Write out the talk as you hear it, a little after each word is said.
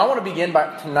I want to begin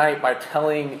tonight by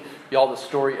telling y'all the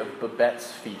story of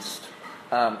Babette's Feast.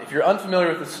 If you're unfamiliar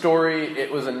with the story,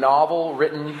 it was a novel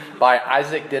written by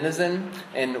Isaac Denizen,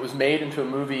 and it was made into a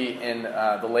movie in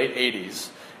the late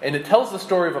 80s. And it tells the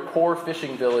story of a poor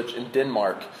fishing village in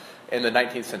Denmark in the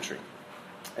 19th century.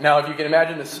 Now, if you can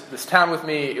imagine this town with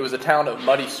me, it was a town of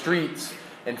muddy streets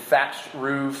and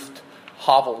thatched-roofed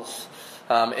hovels.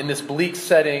 In this bleak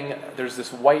setting, there's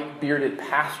this white-bearded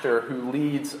pastor who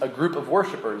leads a group of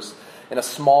worshipers in a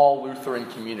small Lutheran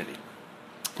community.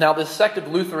 Now, this sect of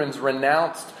Lutherans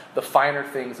renounced the finer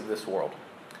things of this world.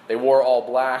 They wore all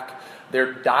black.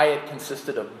 Their diet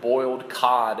consisted of boiled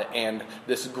cod and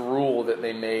this gruel that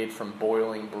they made from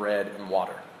boiling bread and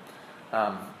water.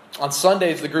 On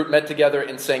Sundays, the group met together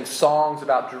and sang songs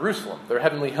about Jerusalem, their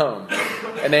heavenly home.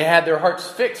 And they had their hearts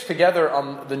fixed together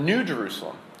on the new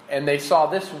Jerusalem. And they saw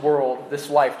this world, this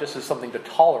life, just as something to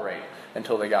tolerate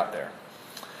until they got there.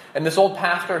 And this old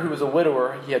pastor, who was a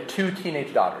widower, he had two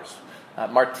teenage daughters,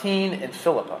 Martine and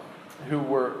Philippa, who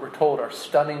we're told are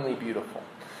stunningly beautiful.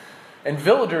 And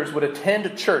villagers would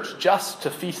attend church just to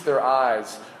feast their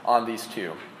eyes on these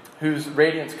two, whose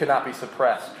radiance could not be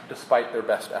suppressed despite their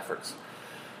best efforts.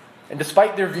 And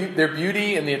despite their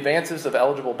beauty and the advances of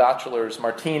eligible bachelors,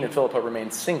 Martine and Philippa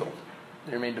remained single.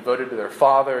 They remained devoted to their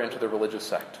father and to their religious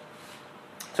sect.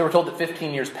 So we're told that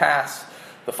 15 years pass,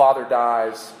 the father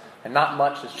dies, and not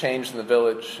much has changed in the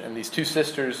village. And these two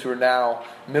sisters, who are now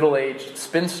middle-aged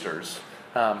spinsters,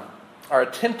 are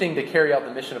attempting to carry out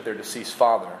the mission of their deceased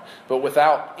father. But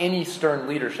without any stern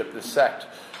leadership, this sect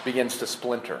begins to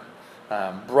splinter.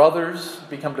 Brothers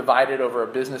become divided over a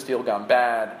business deal gone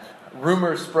bad.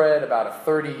 Rumors spread about a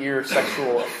 30-year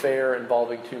sexual affair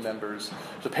involving two members.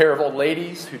 There's a pair of old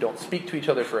ladies who don't speak to each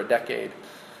other for a decade.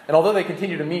 And although they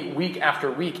continue to meet week after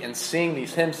week and sing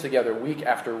these hymns together week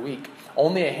after week,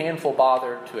 only a handful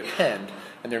bother to attend,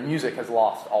 and their music has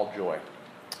lost all joy.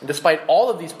 And despite all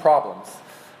of these problems,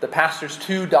 the pastor's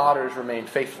two daughters remain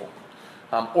faithful,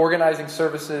 organizing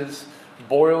services,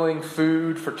 boiling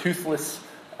food for toothless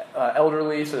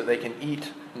elderly so that they can eat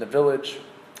in the village.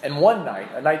 And one night,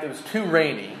 a night that was too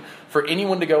rainy for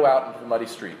anyone to go out into the muddy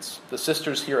streets, the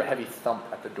sisters hear a heavy thump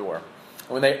at the door. And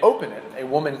when they open it, a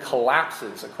woman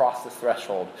collapses across the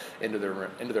threshold into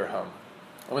their home.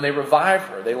 And when they revive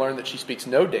her, they learn that she speaks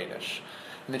no Danish,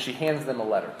 and then she hands them a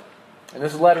letter. In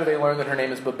this letter, they learn that her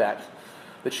name is Babette,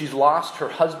 that she's lost her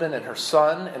husband and her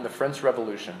son in the French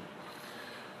Revolution.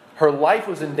 Her life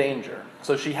was in danger,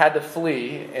 so she had to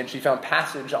flee, and she found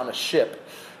passage on a ship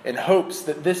in hopes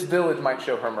that this village might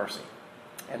show her mercy.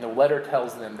 And the letter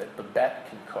tells them that Babette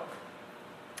can cook.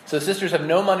 So the sisters have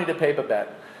no money to pay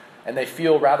Babette, and they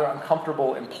feel rather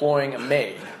uncomfortable employing a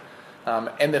maid.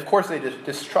 And of course they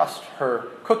distrust her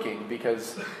cooking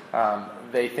because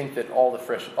they think that all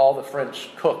the French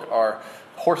cook are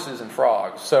horses and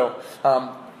frogs. So,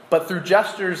 but through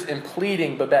gestures and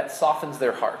pleading, Babette softens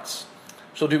their hearts.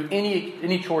 She'll do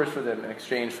any chores for them in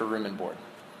exchange for room and board.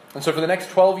 And so for the next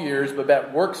 12 years,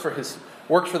 Babette works for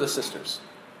the sisters.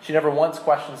 She never once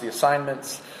questions the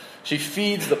assignments. She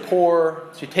feeds the poor.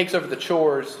 She takes over the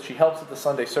chores. She helps at the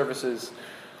Sunday services.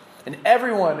 And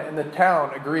everyone in the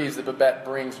town agrees that Babette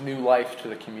brings new life to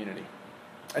the community.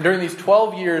 And during these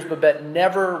 12 years, Babette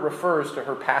never refers to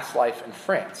her past life in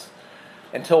France.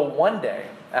 Until one day,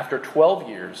 after 12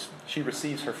 years, she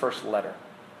receives her first letter.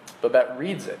 Babette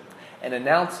reads it and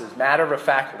announces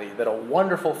matter-of-factly that a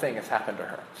wonderful thing has happened to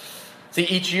her. See,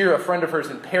 each year a friend of hers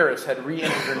in Paris had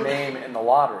re-entered her name in the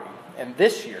lottery, and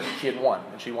this year she had won,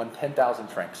 and she won 10,000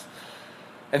 francs.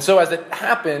 And so as it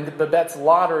happened, Babette's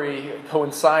lottery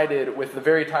coincided with the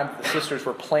very time that the sisters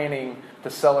were planning to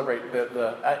celebrate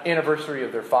the anniversary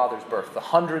of their father's birth, the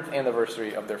 100th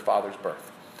anniversary of their father's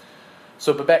birth.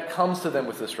 So Babette comes to them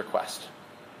with this request.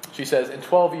 She says, "In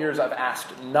 12 years I've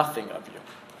asked nothing of you,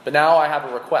 but now I have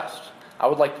a request. I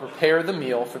would like to prepare the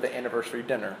meal for the anniversary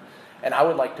dinner, and I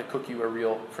would like to cook you a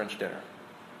real French dinner."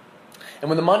 And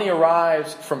when the money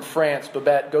arrives from France,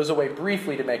 Babette goes away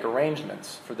briefly to make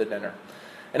arrangements for the dinner.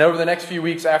 And over the next few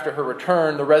weeks after her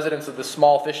return, the residents of this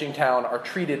small fishing town are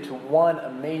treated to one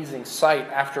amazing sight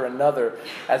after another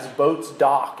as boats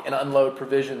dock and unload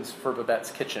provisions for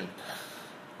Babette's kitchen.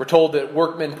 We're told that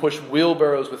workmen push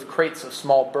wheelbarrows with crates of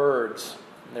small birds.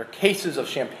 And there are cases of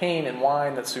champagne and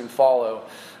wine that soon follow.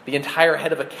 The entire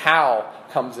head of a cow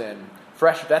comes in.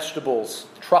 Fresh vegetables,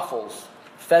 truffles,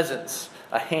 pheasants,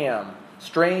 a ham,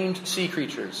 strange sea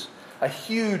creatures, a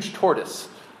huge tortoise,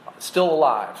 still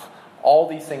alive. All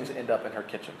these things end up in her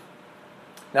kitchen.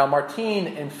 Now, Martine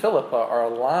and Philippa are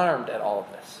alarmed at all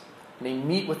of this. And they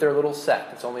meet with their little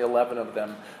sect. It's only 11 of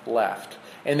them left.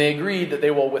 And they agree that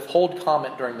they will withhold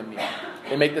comment during the meal.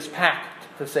 They make this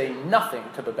pact to say nothing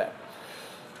to Babette.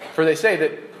 For they say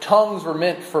that tongues were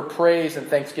meant for praise and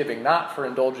thanksgiving, not for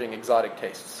indulging exotic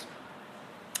tastes.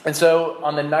 And so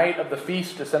on the night of the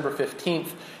feast, December 15th,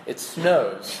 it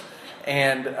snows.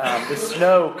 And the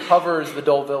snow covers the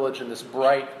Dole village in this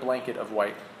bright blanket of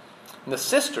white. And the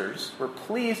sisters were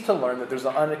pleased to learn that there's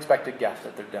an unexpected guest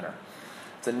at their dinner.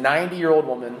 It's a 90-year-old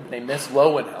woman named Miss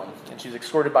Lowenhelm, and she's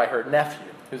escorted by her nephew,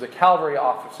 who's a cavalry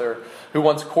officer who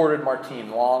once courted Martine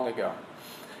long ago.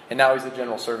 And now he's a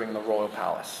general serving in the royal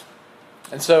palace.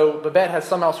 And so Babette has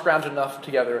somehow scrounged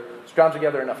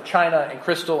together enough china and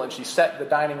crystal, and she set the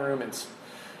dining room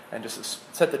and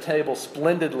just set the table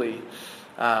splendidly.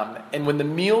 And when the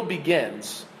meal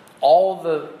begins, all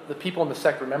the people in the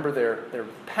sect remember their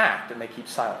pact, and they keep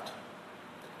silent.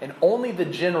 And only the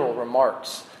general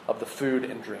remarks of the food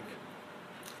and drink.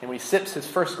 And when he sips his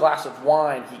first glass of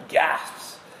wine, he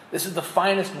gasps, "This is the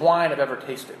finest wine I've ever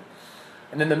tasted."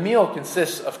 And then the meal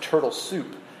consists of turtle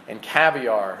soup and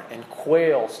caviar and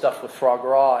quail stuffed with foie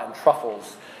gras and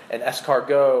truffles and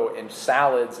escargot and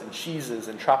salads and cheeses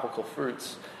and tropical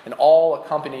fruits, and all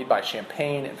accompanied by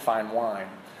champagne and fine wine.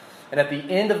 And at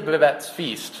the end of Babette's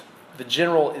feast, the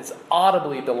general is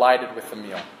audibly delighted with the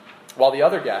meal, while the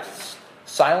other guests,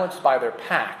 silenced by their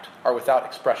pact, are without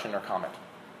expression or comment.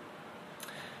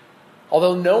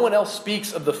 Although no one else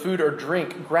speaks of the food or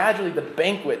drink, gradually the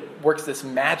banquet works this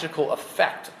magical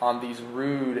effect on these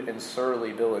rude and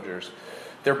surly villagers.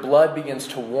 Their blood begins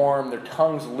to warm, their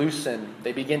tongues loosen,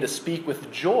 they begin to speak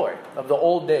with joy of the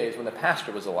old days when the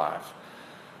pastor was alive.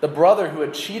 The brother who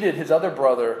had cheated his other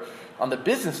brother on the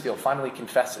business deal finally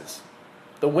confesses.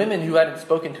 The women who hadn't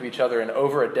spoken to each other in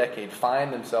over a decade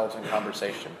find themselves in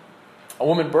conversation. A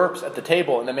woman burps at the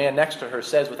table, and the man next to her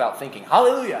says without thinking,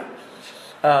 "Hallelujah!"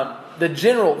 The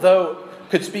general, though,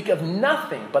 could speak of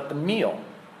nothing but the meal.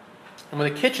 And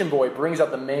when the kitchen boy brings out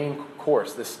the main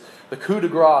course, the coup de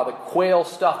grace, the quail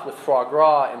stuffed with foie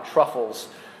gras and truffles,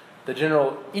 the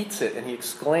general eats it, and he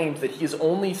exclaims that he has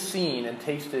only seen and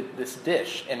tasted this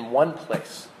dish in one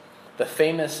place, the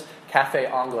famous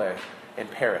Café Anglais in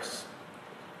Paris,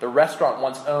 the restaurant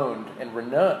once owned and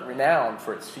renowned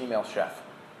for its female chef.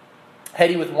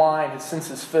 Heady with wine, his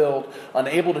senses filled,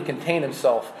 unable to contain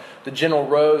himself, the general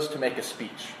rose to make a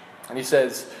speech. And he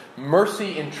says,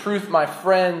 "Mercy and truth, my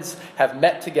friends, have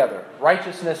met together.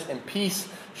 Righteousness and peace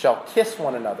shall kiss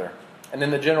one another." And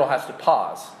then the general has to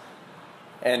pause.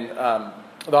 And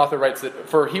the author writes that,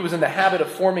 "For he was in the habit of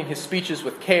forming his speeches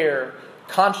with care,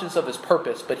 conscious of his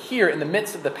purpose. But here, in the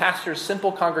midst of the pastor's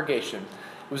simple congregation,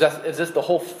 it was as if the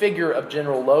whole figure of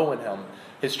General Lowenhelm,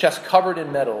 his chest covered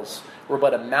in medals, were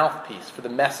but a mouthpiece for the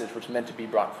message which meant to be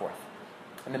brought forth."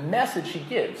 And the message he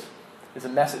gives is a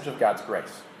message of God's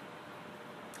grace.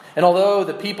 And although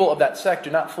the people of that sect do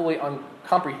not fully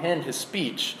comprehend his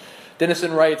speech,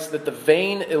 Denison writes that the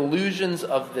vain illusions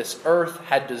of this earth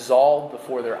had dissolved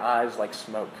before their eyes like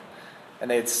smoke, and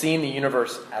they had seen the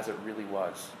universe as it really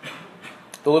was.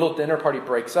 The little dinner party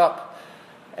breaks up,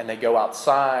 and they go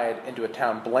outside into a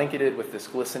town blanketed with this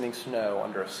glistening snow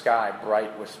under a sky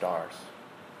bright with stars.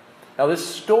 Now, this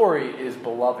story is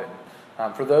beloved.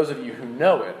 For those of you who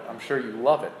know it, I'm sure you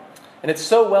love it. And it's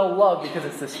so well loved because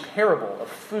it's this parable of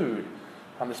food,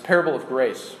 this parable of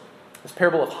grace, this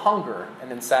parable of hunger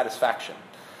and then satisfaction.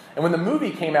 And when the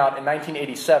movie came out in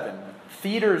 1987,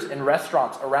 theaters and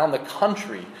restaurants around the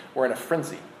country were in a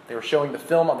frenzy. They were showing the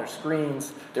film on their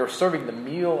screens. They were serving the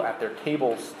meal at their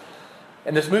tables.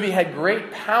 And this movie had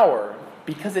great power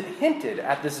because it hinted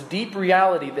at this deep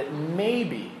reality that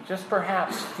maybe, just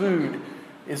perhaps, food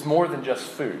is more than just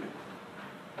food.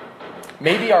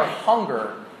 Maybe our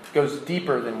hunger goes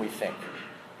deeper than we think.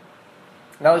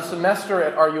 Now, this semester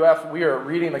at RUF, we are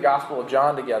reading the Gospel of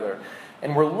John together,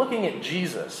 and we're looking at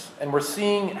Jesus, and we're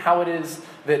seeing how it is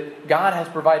that God has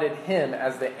provided him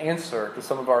as the answer to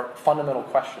some of our fundamental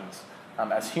questions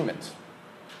as humans.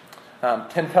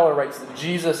 Tim Keller writes that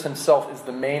Jesus himself is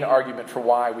the main argument for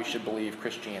why we should believe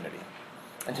Christianity.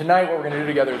 And tonight what we're going to do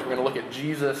together is we're going to look at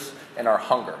Jesus and our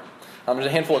hunger. There's a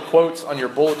handful of quotes on your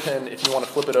bulletin if you want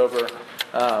to flip it over.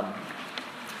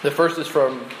 The first is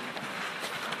from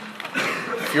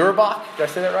Feuerbach. Did I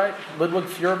say that right? Ludwig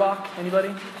Feuerbach,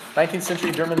 anybody? 19th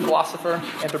century German philosopher,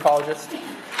 anthropologist.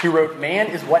 He wrote, "Man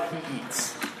is what he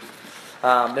eats."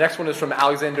 The next one is from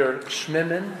Alexander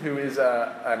Schmemann, who is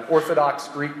an Orthodox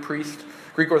Greek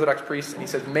Orthodox priest, and he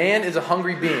says, "Man is a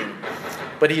hungry being,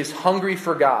 but he is hungry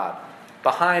for God.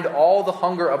 Behind all the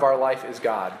hunger of our life is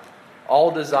God.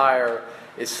 All desire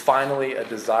is finally a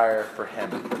desire for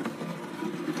him."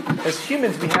 As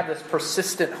humans, we have this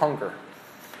persistent hunger.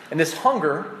 And this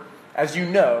hunger, as you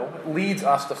know, leads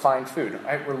us to find food.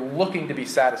 Right? We're looking to be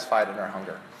satisfied in our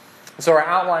hunger. And so our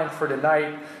outline for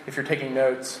tonight, if you're taking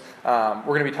notes, we're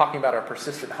going to be talking about our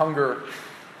persistent hunger.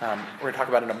 We're going to talk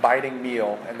about an abiding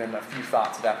meal, and then a few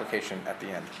thoughts of application at the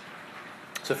end.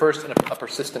 So first, a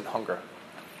persistent hunger.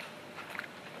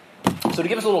 So to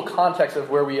give us a little context of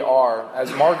where we are,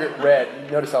 as Margaret read,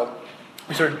 you notice how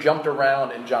we sort of jumped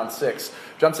around in John 6.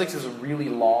 John 6 is really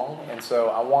long, and so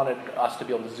I wanted us to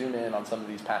be able to zoom in on some of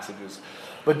these passages.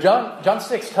 But John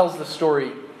 6 tells the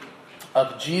story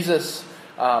of Jesus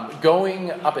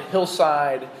going up a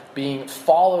hillside, being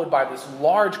followed by this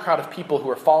large crowd of people who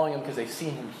are following him because they've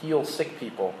seen him heal sick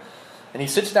people. And he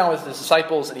sits down with his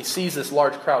disciples, and he sees this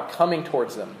large crowd coming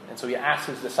towards them. And so he asks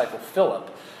his disciple Philip,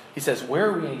 he says, where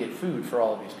are we going to get food for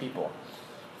all of these people?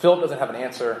 Philip doesn't have an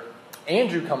answer.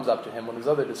 Andrew comes up to him, one of his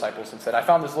other disciples, and said, I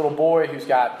found this little boy who's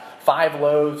got 5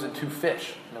 loaves and 2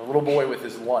 fish. A little boy with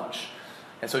his lunch.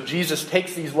 And so Jesus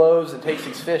takes these loaves and takes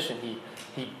these fish, and he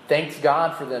thanks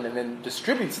God for them and then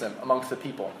distributes them amongst the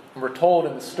people. And we're told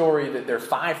in the story that there are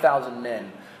 5,000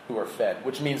 men who are fed,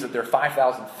 which means that there are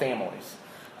 5,000 families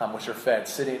which are fed,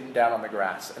 sitting down on the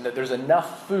grass, and that there's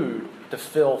enough food to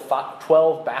fill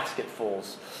 12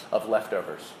 basketfuls of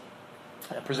leftovers,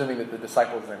 presuming that the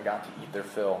disciples then got to eat their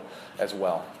fill as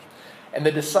well. And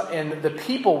the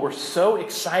people were so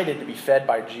excited to be fed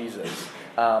by Jesus.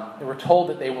 They were told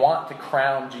that they want to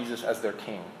crown Jesus as their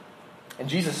king. And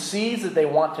Jesus sees that they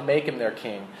want to make him their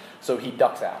king, so he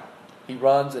ducks out. He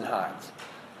runs and hides.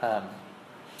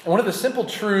 And one of the simple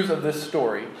truths of this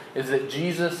story is that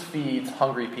Jesus feeds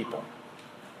hungry people.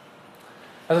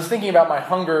 As I was thinking about my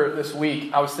hunger this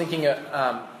week, I was thinking,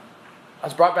 I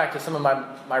was brought back to some of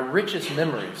my richest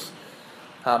memories.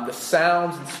 The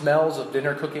sounds and smells of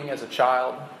dinner cooking as a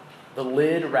child, the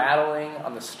lid rattling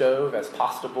on the stove as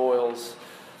pasta boils,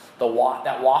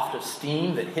 that waft of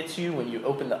steam that hits you when you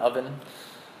open the oven,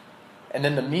 and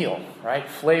then the meal, right?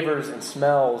 Flavors and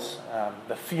smells,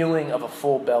 the feeling of a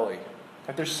full belly.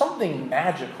 Like there's something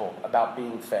magical about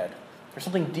being fed. There's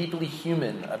something deeply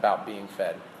human about being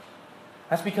fed.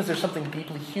 That's because there's something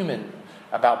deeply human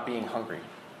about being hungry.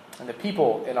 And the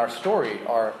people in our story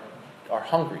are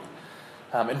hungry.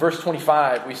 In verse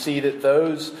 25, we see that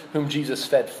those whom Jesus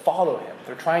fed follow him.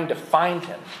 They're trying to find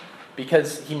him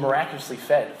because he miraculously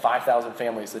fed 5,000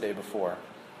 families the day before.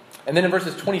 And then in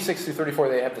verses 26 through 34,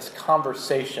 they have this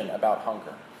conversation about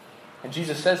hunger. And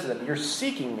Jesus says to them, you're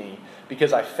seeking me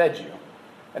because I fed you.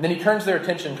 And then he turns their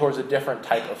attention towards a different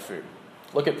type of food.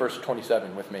 Look at verse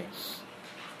 27 with me.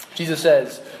 Jesus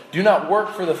says, do not work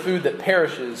for the food that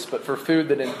perishes, but for food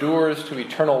that endures to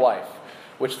eternal life,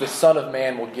 which the Son of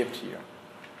Man will give to you.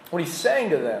 What he's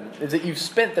saying to them is that you've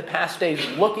spent the past days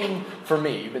looking for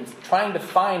me. You've been trying to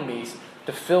find me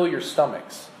to fill your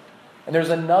stomachs. And there's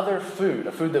another food,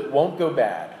 a food that won't go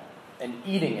bad, and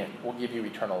eating it will give you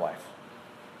eternal life.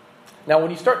 Now,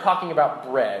 when you start talking about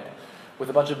bread with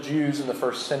a bunch of Jews in the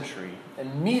first century,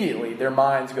 immediately their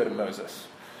minds go to Moses.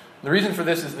 The reason for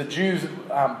this is the Jews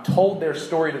told their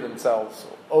story to themselves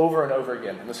over and over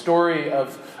again. And the story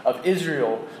of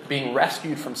Israel being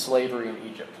rescued from slavery in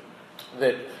Egypt.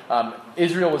 That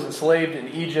Israel was enslaved in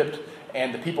Egypt,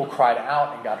 and the people cried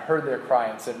out, and God heard their cry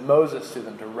and sent Moses to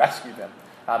them to rescue them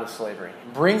out of slavery.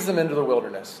 He brings them into the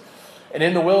wilderness. And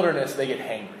in the wilderness, they get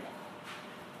hangry.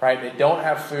 Right? They don't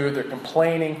have food. They're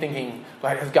complaining, thinking,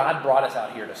 has God brought us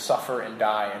out here to suffer and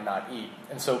die and not eat?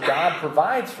 And so God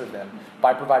provides for them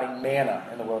by providing manna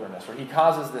in the wilderness, where he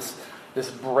causes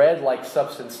this bread-like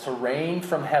substance to rain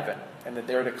from heaven, and that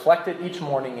they're to collect it each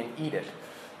morning and eat it.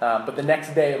 But the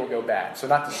next day it'll go bad. So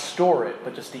not to store it,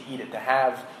 but just to eat it, to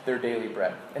have their daily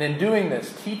bread. And in doing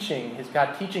this,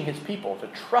 God teaching his people to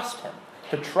trust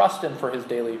him for his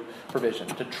daily provision,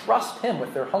 to trust him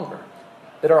with their hunger.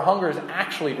 That our hunger is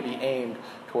actually to be aimed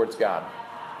towards God.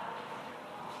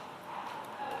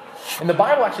 And the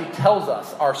Bible actually tells us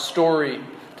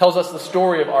the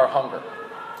story of our hunger.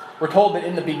 We're told that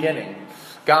in the beginning,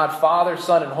 God, Father,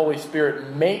 Son, and Holy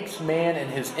Spirit makes man in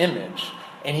his image,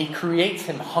 and he creates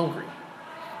him hungry.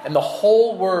 And the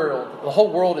whole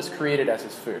world is created as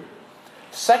his food.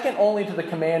 Second only to the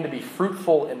command to be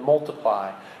fruitful and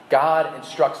multiply, God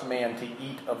instructs man to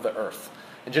eat of the earth.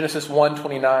 In Genesis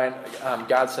 1:29,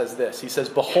 God says this. He says,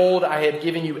 behold, I have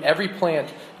given you every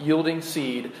plant yielding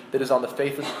seed that is on the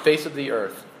face of the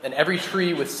earth, and every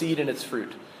tree with seed in its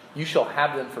fruit. You shall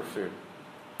have them for food.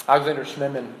 Alexander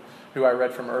Schmemann, who I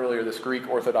read from earlier, this Greek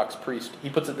Orthodox priest, he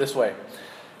puts it this way.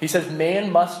 He says,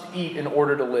 man must eat in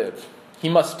order to live. He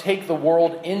must take the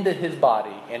world into his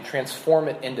body and transform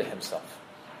it into himself.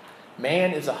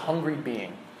 Man is a hungry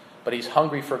being, but he's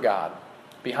hungry for God.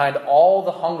 Behind all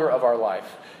the hunger of our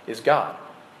life is God.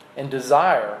 And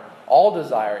desire, all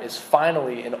desire, is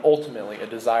finally and ultimately a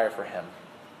desire for him.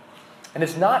 And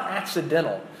it's not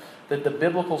accidental that the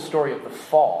biblical story of the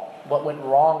fall, what went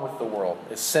wrong with the world,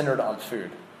 is centered on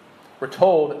food. We're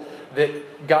told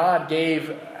that God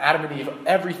gave Adam and Eve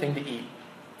everything to eat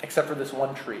except for this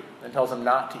one tree and tells them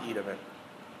not to eat of it.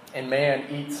 And man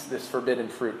eats this forbidden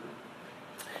fruit.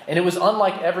 And it was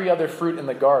unlike every other fruit in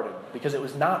the garden because it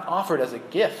was not offered as a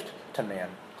gift to man,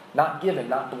 not given,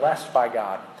 not blessed by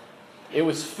God. It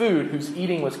was food whose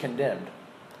eating was condemned,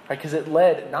 right? Because it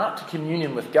led not to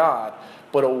communion with God,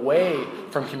 but away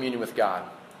from communion with God,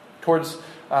 towards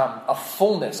a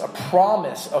fullness, a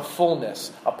promise of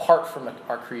fullness apart from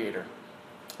our Creator.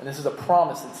 And this is a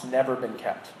promise that's never been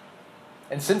kept.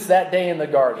 And since that day in the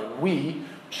garden, we,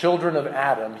 children of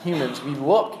Adam, humans, we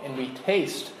look and we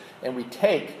taste and we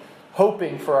take,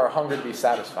 hoping for our hunger to be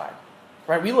satisfied.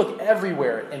 Right? We look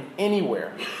everywhere and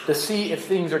anywhere to see if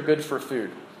things are good for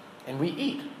food. And we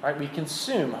eat, right? We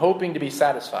consume, hoping to be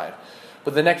satisfied.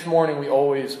 But the next morning we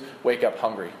always wake up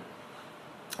hungry.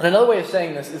 And another way of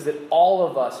saying this is that all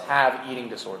of us have eating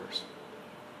disorders.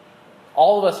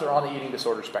 All of us are on the eating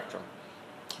disorder spectrum.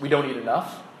 We don't eat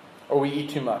enough, or we eat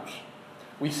too much.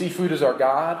 We see food as our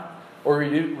God, or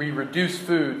we reduce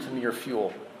food to mere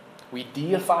fuel. We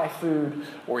deify food,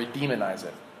 or we demonize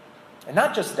it. And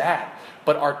not just that,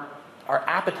 but our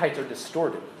appetites are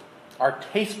distorted. Our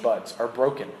taste buds are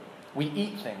broken. We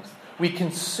eat things. We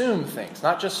consume things,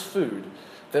 not just food,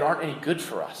 that aren't any good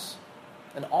for us.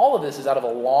 And all of this is out of a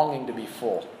longing to be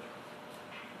full.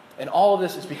 And all of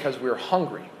this is because we're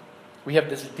hungry. We have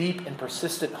this deep and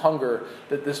persistent hunger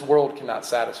that this world cannot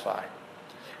satisfy.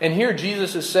 And here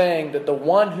Jesus is saying that the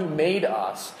one who made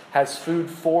us has food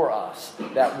for us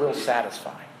that will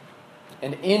satisfy.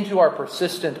 And into our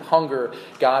persistent hunger,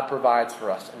 God provides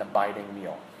for us an abiding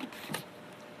meal.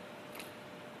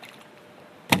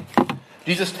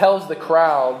 Jesus tells the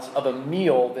crowds of a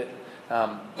meal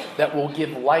that will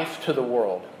give life to the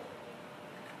world.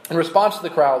 In response to the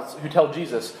crowds who tell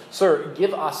Jesus, "Sir,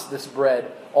 give us this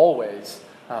bread always,"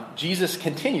 Jesus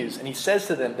continues and he says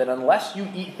to them that unless you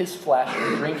eat his flesh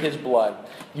and drink his blood,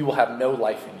 you will have no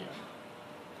life in you.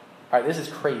 All right, this is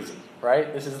crazy,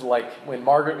 right? This is like when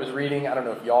Margaret was reading. I don't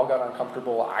know if y'all got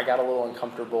uncomfortable. I got a little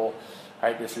uncomfortable. All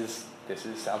right, this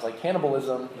sounds like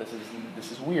cannibalism.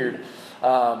 This is weird.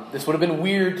 This would have been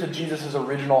weird to Jesus'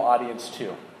 original audience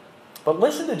too. But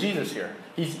listen to Jesus here.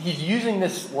 He's using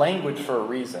this language for a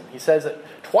reason. He says it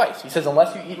twice. He says,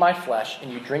 "Unless you eat my flesh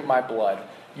and you drink my blood,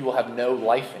 you will have no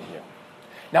life in you."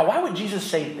 Now, why would Jesus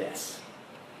say this?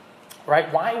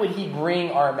 Right? Why would he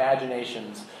bring our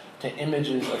imaginations to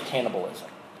images of cannibalism?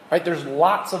 Right? There's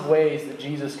lots of ways that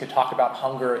Jesus could talk about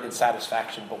hunger and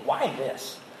satisfaction, but why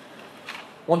this?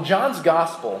 Well, in John's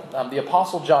Gospel, the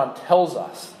Apostle John tells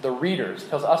us, the readers,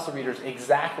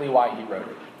 exactly why he wrote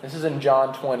it. This is in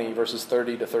John 20, verses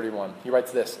 30 to 31. He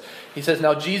writes this. He says,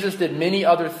 "Now Jesus did many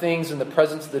other things in the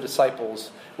presence of the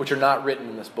disciples, which are not written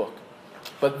in this book.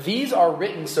 But these are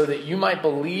written so that you might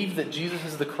believe that Jesus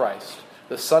is the Christ,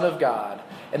 the Son of God,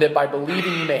 and that by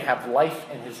believing you may have life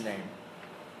in his name."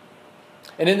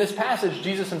 And in this passage,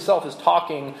 Jesus himself is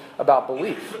talking about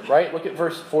belief, right? Look at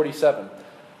verse 47.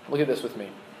 Look at this with me.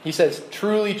 He says,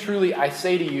 "Truly, truly, I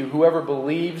say to you, whoever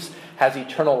believes has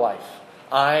eternal life.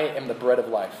 I am the bread of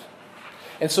life."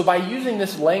 And so by using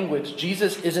this language,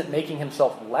 Jesus isn't making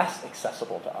himself less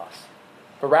accessible to us,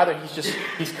 but rather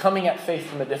he's coming at faith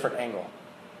from a different angle.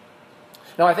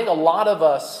 Now, I think for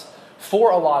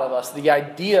a lot of us, the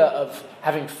idea of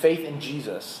having faith in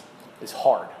Jesus is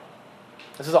hard.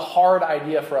 This is a hard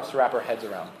idea for us to wrap our heads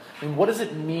around. I mean, what does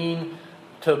it mean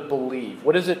to believe?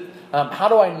 How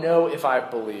do I know if I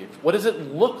believe? What does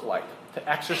it look like to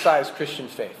exercise Christian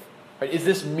faith? Right? Is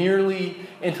this merely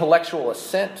intellectual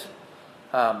assent?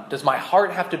 Does my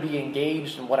heart have to be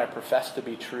engaged in what I profess to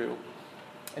be true?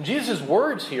 And Jesus'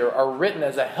 words here are written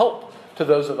as a help to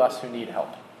those of us who need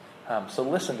help. So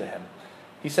listen to him.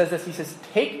 He says this. He says,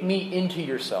 "Take me into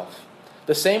yourself.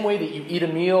 The same way that you eat a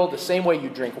meal, the same way you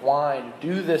drink wine,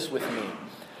 do this with me.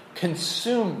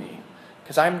 Consume me,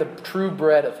 because I am the true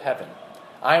bread of heaven.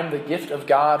 I am the gift of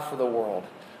God for the world.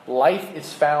 Life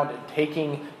is found in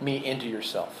taking me into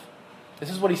yourself." This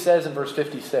is what he says in verse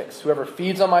 56. "Whoever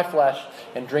feeds on my flesh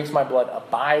and drinks my blood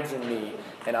abides in me,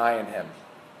 and I in him."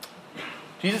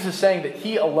 Jesus is saying that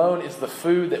he alone is the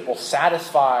food that will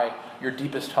satisfy your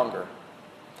deepest hunger.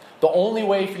 The only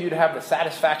way for you to have the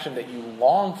satisfaction that you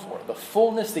long for, the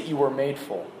fullness that you were made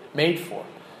for,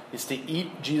 is to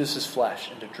eat Jesus' flesh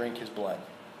and to drink his blood.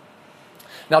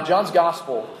 Now, John's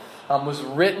Gospel was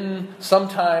written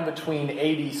sometime between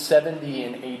AD 70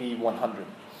 and AD 100.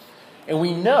 And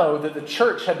we know that the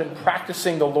church had been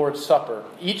practicing the Lord's Supper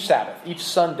each Sabbath, each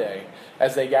Sunday,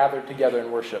 as they gathered together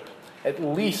in worship, at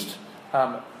least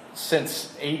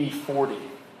since AD 40.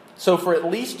 So for at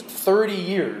least 30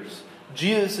 years,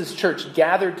 Jesus' church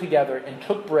gathered together and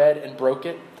took bread and broke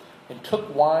it, and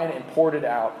took wine and poured it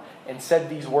out, and said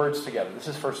these words together. This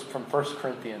is from 1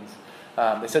 Corinthians.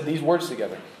 They said these words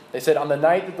together. They said, on the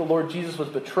night that the Lord Jesus was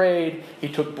betrayed, he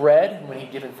took bread, and when he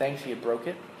had given thanks, he had broke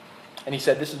it. And he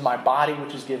said, this is my body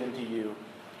which is given to you.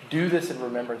 Do this in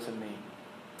remembrance of me.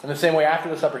 In the same way, after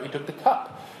the supper, he took the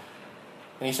cup.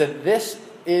 And he said, this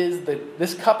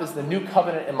cup is the new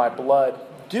covenant in my blood.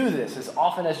 Do this as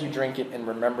often as you drink it in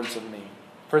remembrance of me.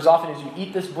 For as often as you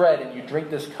eat this bread and you drink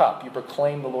this cup, you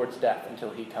proclaim the Lord's death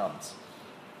until he comes.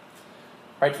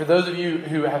 Right? For those of you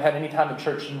who have had any time in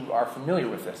church, you are familiar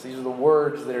with this. These are the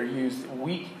words that are used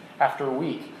week after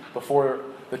week before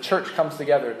the church comes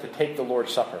together to take the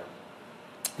Lord's Supper.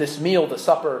 This meal, the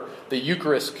supper, the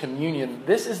Eucharist, communion,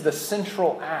 this is the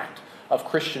central act of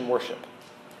Christian worship.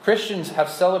 Christians have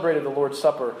celebrated the Lord's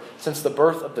Supper since the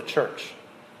birth of the church.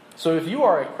 So if you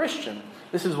are a Christian,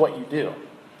 this is what you do.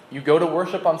 You go to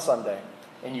worship on Sunday,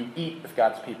 and you eat with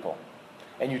God's people.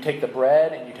 And you take the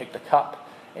bread, and you take the cup,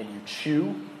 and you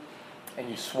chew, and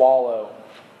you swallow,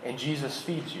 and Jesus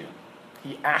feeds you.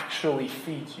 He actually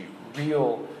feeds you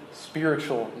real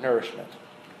spiritual nourishment.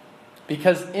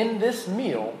 Because in this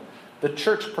meal, the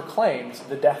church proclaims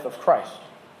the death of Christ.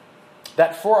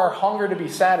 That for our hunger to be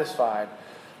satisfied,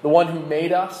 the one who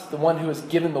made us, the one who has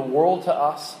given the world to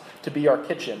us to be our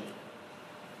kitchen,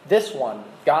 this one,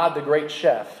 God the great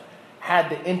chef, had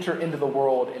to enter into the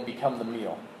world and become the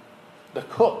meal. The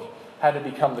cook had to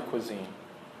become the cuisine.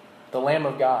 The Lamb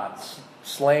of God,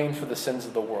 slain for the sins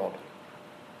of the world.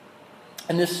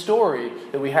 And this story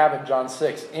that we have in John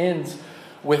 6 ends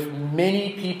with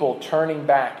many people turning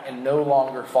back and no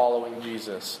longer following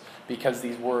Jesus because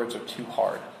these words are too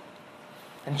hard.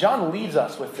 And John leaves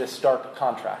us with this stark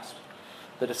contrast.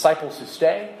 The disciples who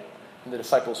stay and the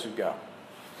disciples who go.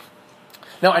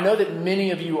 Now, I know that many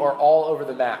of you are all over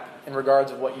the map in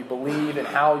regards of what you believe and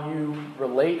how you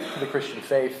relate to the Christian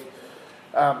faith.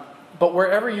 But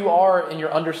wherever you are in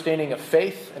your understanding of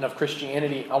faith and of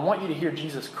Christianity, I want you to hear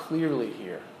Jesus clearly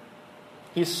here.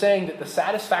 He's saying that the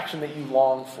satisfaction that you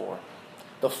long for,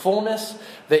 the fullness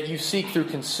that you seek through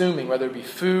consuming, whether it be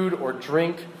food or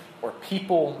drink or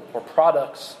people or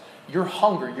products, your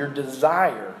hunger, your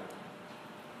desire,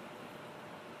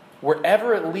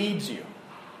 wherever it leads you,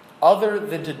 other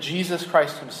than to Jesus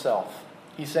Christ himself,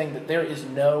 he's saying that there is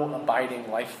no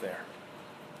abiding life there.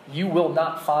 You will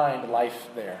not find life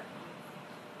there.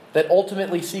 That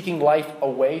ultimately seeking life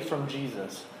away from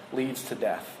Jesus leads to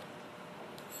death.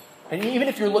 And even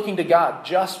if you're looking to God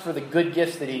just for the good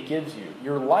gifts that he gives you,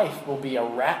 your life will be a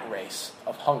rat race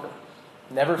of hunger.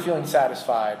 Never feeling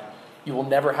satisfied, you will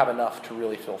never have enough to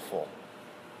really feel full.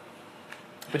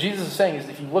 What Jesus is saying is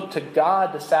if you look to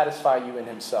God to satisfy you in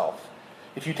himself,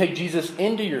 if you take Jesus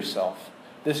into yourself,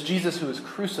 this Jesus who was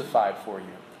crucified for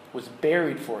you, was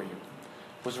buried for you,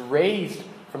 was raised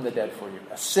from the dead for you,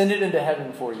 ascended into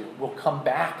heaven for you, will come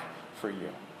back for you.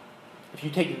 If you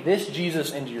take this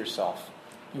Jesus into yourself,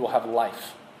 you will have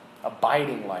life,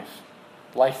 abiding life,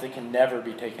 life that can never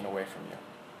be taken away from you.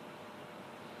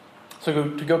 So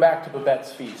to go back to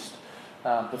Babette's feast,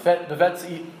 Babette's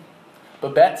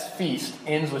feast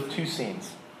ends with two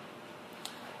scenes.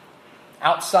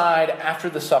 Outside, after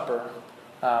the supper,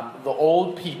 the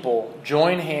old people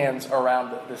join hands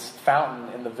around this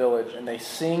fountain in the village, and they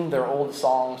sing their old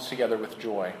songs together with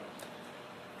joy.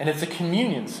 And it's a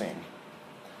communion scene.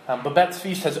 Babette's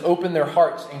feast has opened their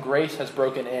hearts, and grace has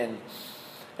broken in.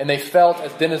 And they felt,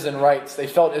 as Denizen writes, they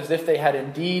felt as if they had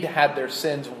indeed had their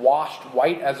sins washed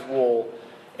white as wool,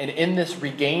 and in this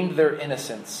regained their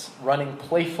innocence, running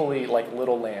playfully like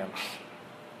little lambs.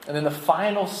 And then the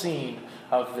final scene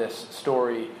of this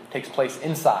story takes place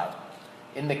inside,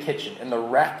 in the kitchen, in the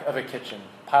wreck of a kitchen,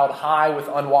 piled high with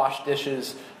unwashed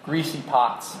dishes, greasy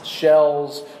pots,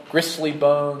 shells, gristly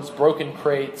bones, broken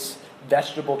crates,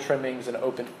 vegetable trimmings, and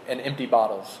empty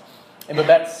bottles. And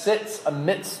Babette sits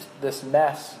amidst this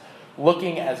mess,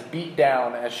 looking as beat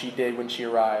down as she did when she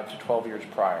arrived 12 years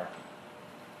prior.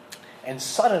 And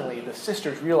suddenly, the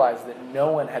sisters realize that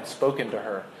no one had spoken to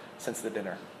her since the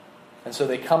dinner. And so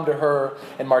they come to her,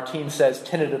 and Martine says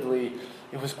tentatively,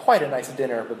 "It was quite a nice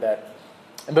dinner, Babette."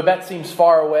 And Babette seems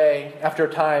far away. After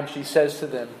a time, she says to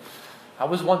them, "I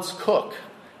was once cook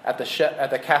at the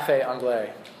Café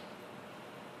Anglais."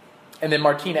 And then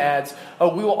Martine adds,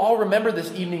 "Oh, we will all remember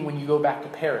this evening when you go back to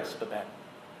Paris, Babette."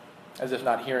 as if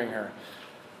not hearing her.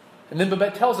 And then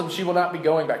Babette tells him she will not be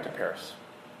going back to Paris,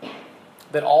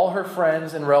 that all her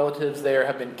friends and relatives there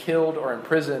have been killed or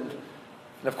imprisoned,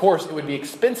 and of course it would be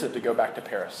expensive to go back to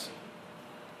Paris.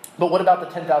 But what about the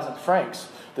 10,000 francs,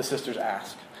 the sisters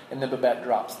ask, and then Babette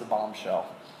drops the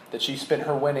bombshell, that she spent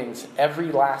her winnings,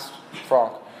 every last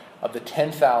franc of the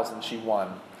 10,000 she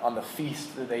won, on the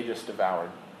feast that they just devoured.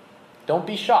 Don't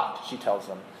be shocked, she tells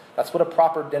them. That's what a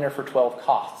proper dinner for 12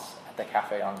 costs at the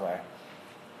Café Anglais.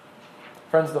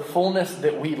 Friends, the fullness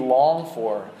that we long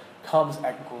for comes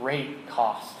at great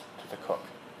cost to the cook.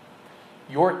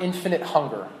 Your infinite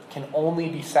hunger can only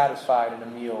be satisfied in a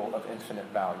meal of infinite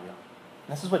value.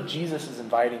 And this is what Jesus is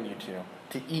inviting you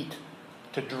to eat,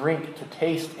 to drink, to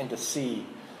taste, and to see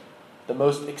the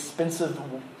most expensive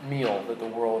meal that the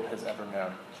world has ever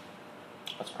known.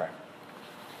 Let's pray.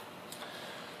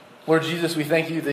 Lord Jesus, we thank you that